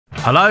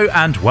Hello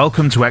and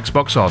welcome to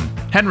Xbox On.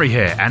 Henry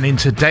here, and in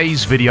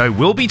today's video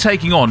we'll be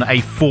taking on a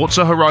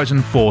Forza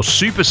Horizon 4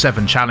 Super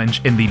 7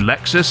 challenge in the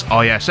Lexus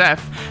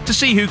ISF to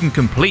see who can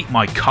complete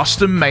my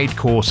custom-made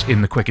course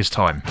in the quickest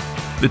time.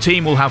 The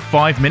team will have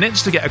 5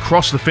 minutes to get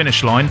across the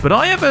finish line, but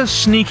I have a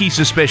sneaky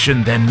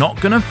suspicion they're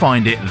not going to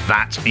find it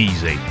that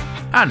easy.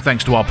 And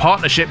thanks to our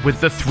partnership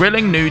with the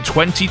thrilling new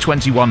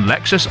 2021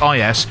 Lexus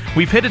IS,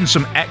 we've hidden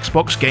some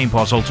Xbox Game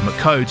Pass Ultimate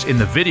codes in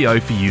the video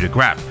for you to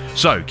grab.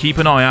 So keep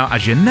an eye out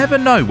as you never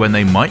know when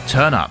they might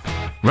turn up.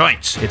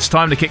 Right, it's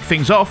time to kick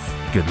things off.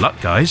 Good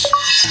luck, guys.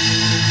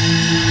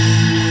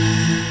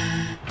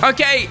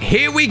 Okay,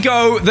 here we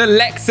go, the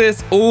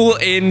Lexus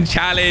All-In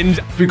Challenge.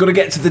 We've got to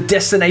get to the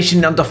destination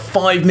in under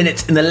 5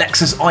 minutes in the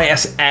Lexus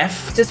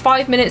ISF. Does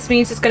 5 minutes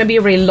means it's going to be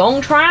a really long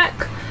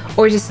track?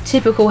 Or just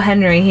typical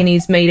Henry,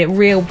 he's made it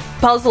real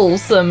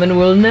puzzlesome and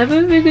we'll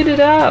never figure it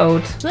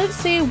out. Let's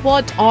see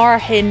what our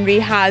Henry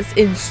has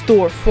in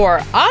store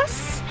for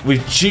us.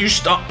 We've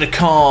juiced up the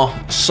car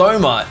so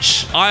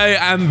much. I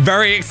am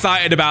very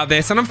excited about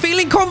this and I'm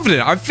feeling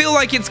confident. I feel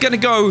like it's going to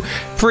go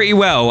pretty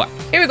well.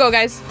 Here we go,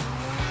 guys.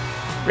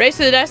 Race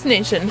to the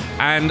destination.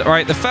 And all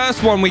right, the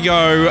first one we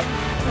go.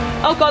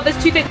 Oh God,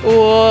 there's two things.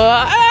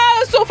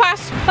 So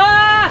fast.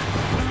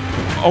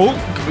 Oh,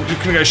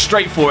 we're gonna go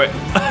straight for it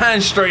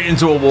and straight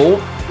into a wall.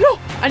 No,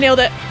 I nailed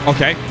it.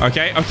 Okay.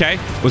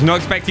 Was not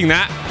expecting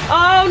that.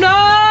 Oh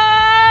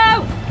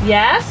no!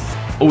 Yes?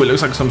 Oh, it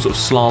looks like some sort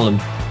of slalom.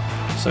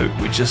 So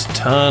we just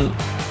turn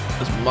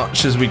as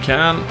much as we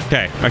can.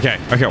 Okay.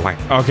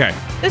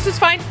 This is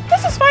fine.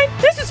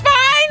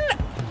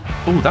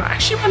 Oh, that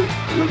actually went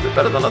a little bit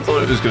better than I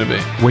thought it was gonna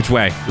be. Which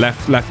way?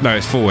 Left, no,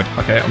 it's forward.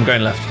 Okay, I'm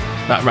going left.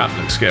 That ramp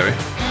looks scary.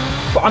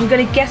 But I'm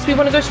gonna guess we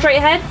want to go straight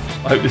ahead.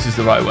 I hope this is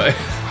the right way.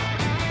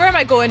 Where am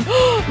I going?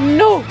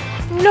 No.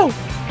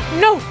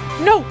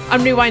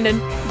 I'm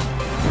rewinding.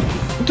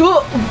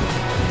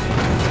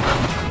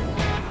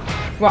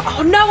 Right.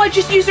 Oh no, I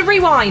just used a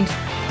rewind.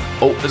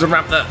 Oh, there's a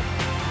ramp there.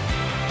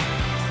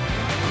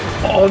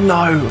 Oh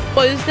no.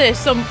 What is this?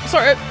 Some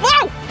sort of...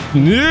 Wow!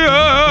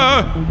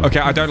 Yeah. Okay,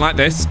 I don't like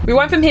this.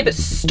 Rewind from here, but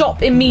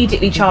stop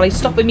immediately, Charlie.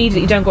 Stop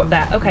immediately. Don't go up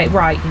there. Okay,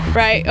 right.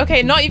 Right,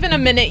 okay, not even a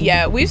minute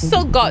yet. We've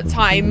still got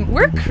time.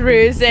 We're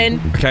cruising.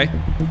 Okay,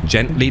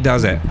 gently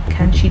does it.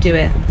 Can she do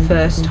it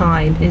first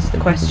time is the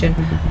question.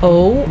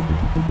 Oh.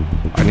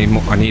 I need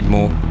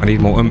more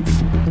oomph.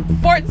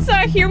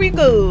 Forza, here we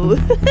go.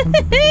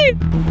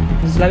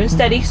 Slow and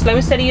steady is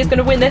going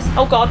to win this.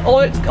 Oh God,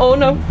 oh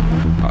no.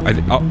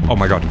 Oh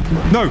my God.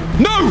 No,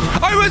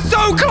 I was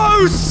so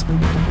close.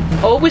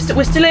 Oh, we're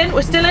still in.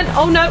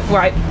 Oh no,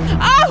 right.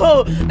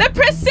 Oh, the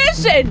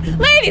precision,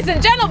 ladies and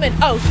gentlemen.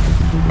 Oh.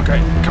 Okay,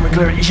 can we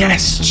clear it?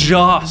 Yes,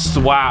 just.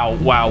 Wow.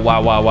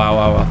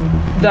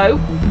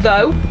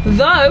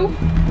 Though,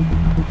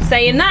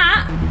 saying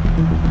that.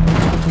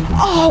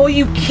 Oh, are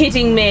you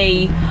kidding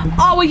me?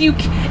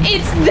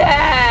 It's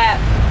there.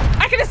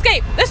 I can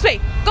escape. This way.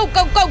 Go.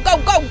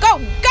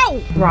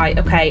 Right,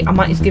 okay. I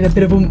might need to give a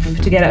bit of oomph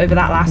to get it over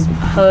that last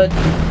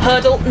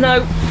hurdle.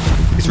 No.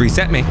 It's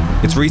reset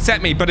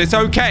me, but it's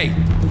okay.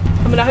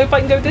 I mean, I hope I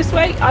can go this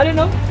way. I don't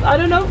know.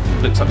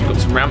 Looks like we've got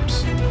some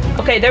ramps.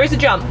 Okay, there is a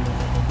jump.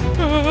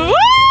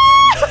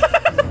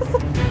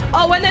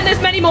 Oh, and then there's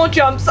many more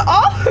jumps.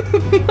 Oh,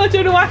 I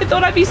don't know why I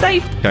thought I'd be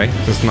safe. Okay,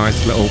 just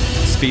nice little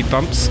speed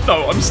bumps.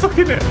 No, I'm stuck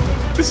in it.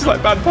 This is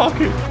like bad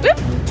parking. Whoop.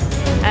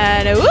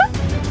 And whoop.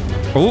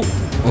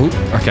 Oh,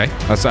 okay.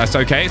 That's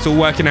okay. It's all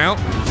working out.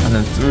 And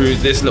then through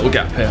this little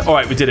gap here. All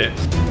right, we did it.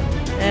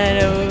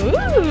 And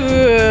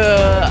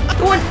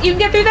Go on, you can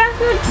get through there.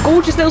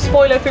 Gorgeous little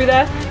spoiler through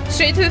there.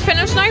 Straight to the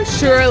finish line,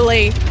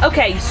 surely.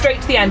 Okay, straight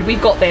to the end.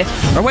 We've got this.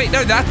 Oh wait,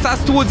 no,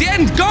 that's towards the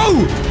end.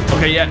 Go!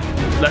 Okay, yeah.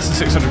 Less than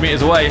 600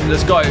 meters away.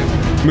 Let's go.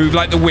 Move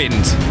like the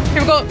wind.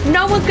 Here we go.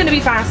 No one's going to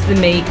be faster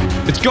than me.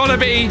 It's gotta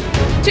be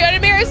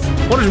 200 meters.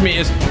 100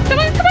 meters. Come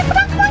on.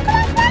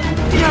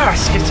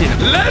 Yes, get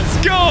in. Let's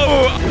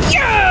go!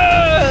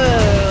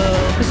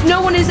 Yeah! Because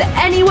no one is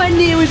anywhere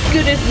near as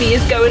good as me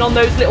as going on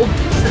those little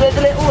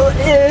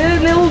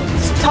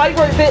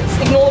tightrope bits.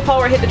 Ignore the pole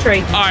where I hit the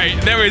tree. All right,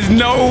 there is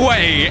no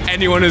way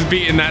anyone has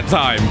beaten that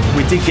time.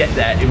 We did get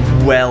there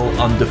in well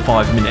under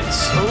 5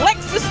 minutes.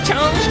 Lexus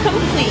challenge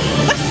complete.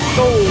 Let's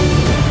go.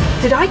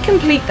 Did I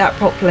complete that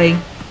properly?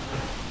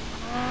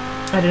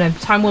 I don't know.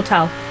 Time will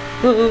tell.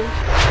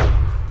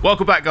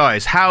 Welcome back,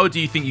 guys. How do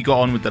you think you got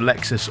on with the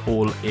Lexus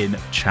All-In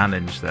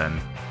Challenge then?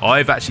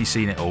 I've actually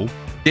seen it all.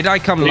 Did I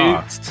come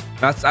last?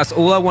 That's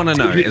all I want to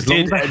know. As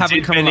long as I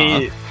haven't come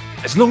last.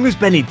 As long as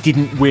Benny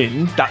didn't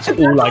win, that's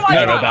all I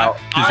care about.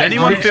 Does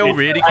anyone feel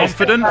really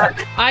confident?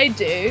 I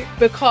do,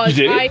 because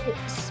You do? I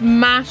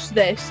smashed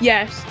this.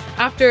 Yes,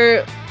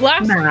 after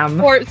last Ma'am.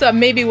 Forza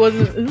maybe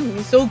wasn't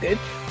so good,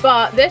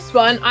 but this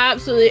one I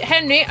absolutely...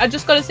 Henry, I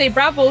just got to say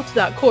bravo to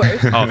that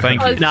course. Oh,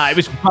 thank you. Nah, it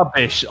was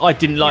rubbish. I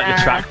didn't like the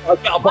Yeah. track,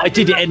 but I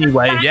did it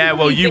anyway. Yeah,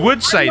 well, you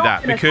would say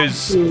that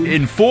because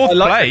in fourth I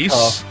like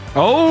place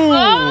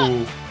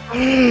Oh!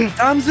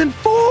 Dan's in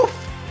fourth!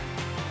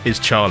 is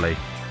Charley.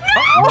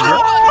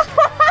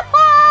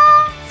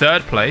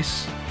 Third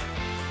place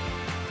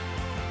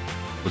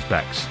was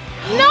Bex.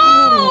 No!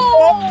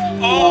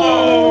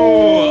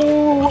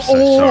 Oh! I'm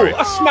so sorry.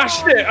 I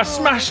smashed it! I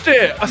smashed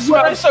it!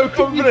 I'm so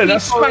confident! I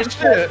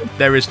smashed it!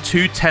 There is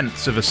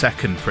 0.2 of a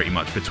second pretty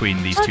much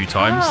between these two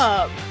times.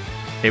 Up.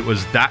 It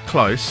was that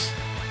close.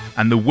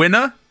 And the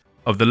winner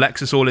of the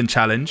Lexus All-In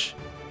Challenge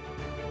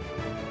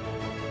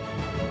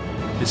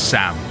is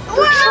Sam.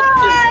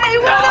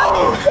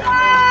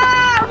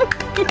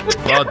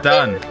 Well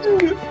done.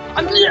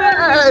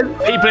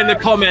 People in the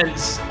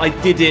comments, I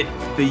did it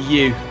for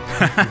you.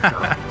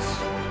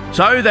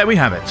 So there we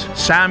have it.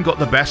 Sam got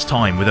the best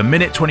time with 1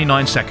 minute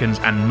 29 seconds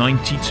and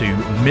 92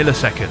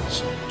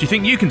 milliseconds. Do you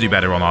think you can do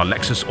better on our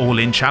Lexus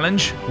All-In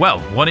Challenge? Well,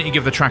 why don't you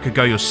give the track a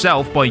go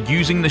yourself by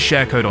using the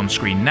share code on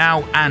screen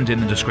now and in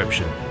the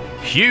description.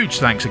 Huge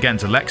thanks again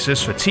to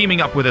Lexus for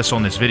teaming up with us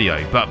on this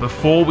video, but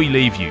before we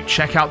leave you,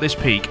 check out this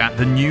peek at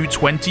the new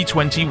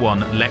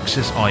 2021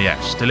 Lexus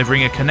IS,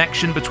 delivering a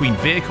connection between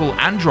vehicle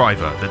and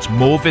driver that's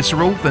more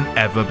visceral than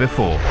ever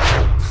before.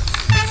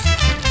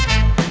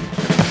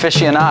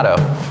 Aficionado.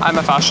 I'm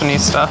a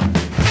fashionista.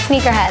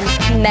 Sneakerhead.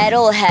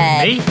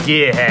 Metalhead. Me?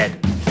 Gearhead.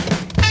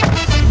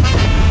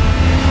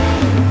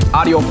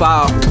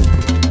 Audiophile.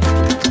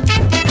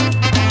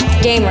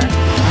 Gamer.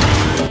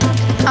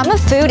 I'm a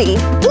foodie.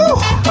 Woo!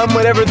 I'm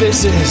whatever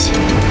this is.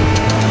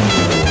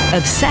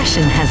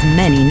 Obsession has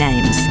many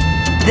names.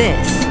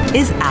 This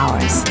is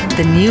ours,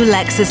 the new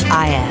Lexus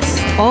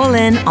IS, all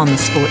in on the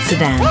sports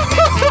sedan.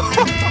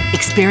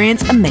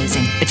 Experience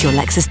amazing at your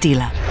Lexus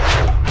dealer.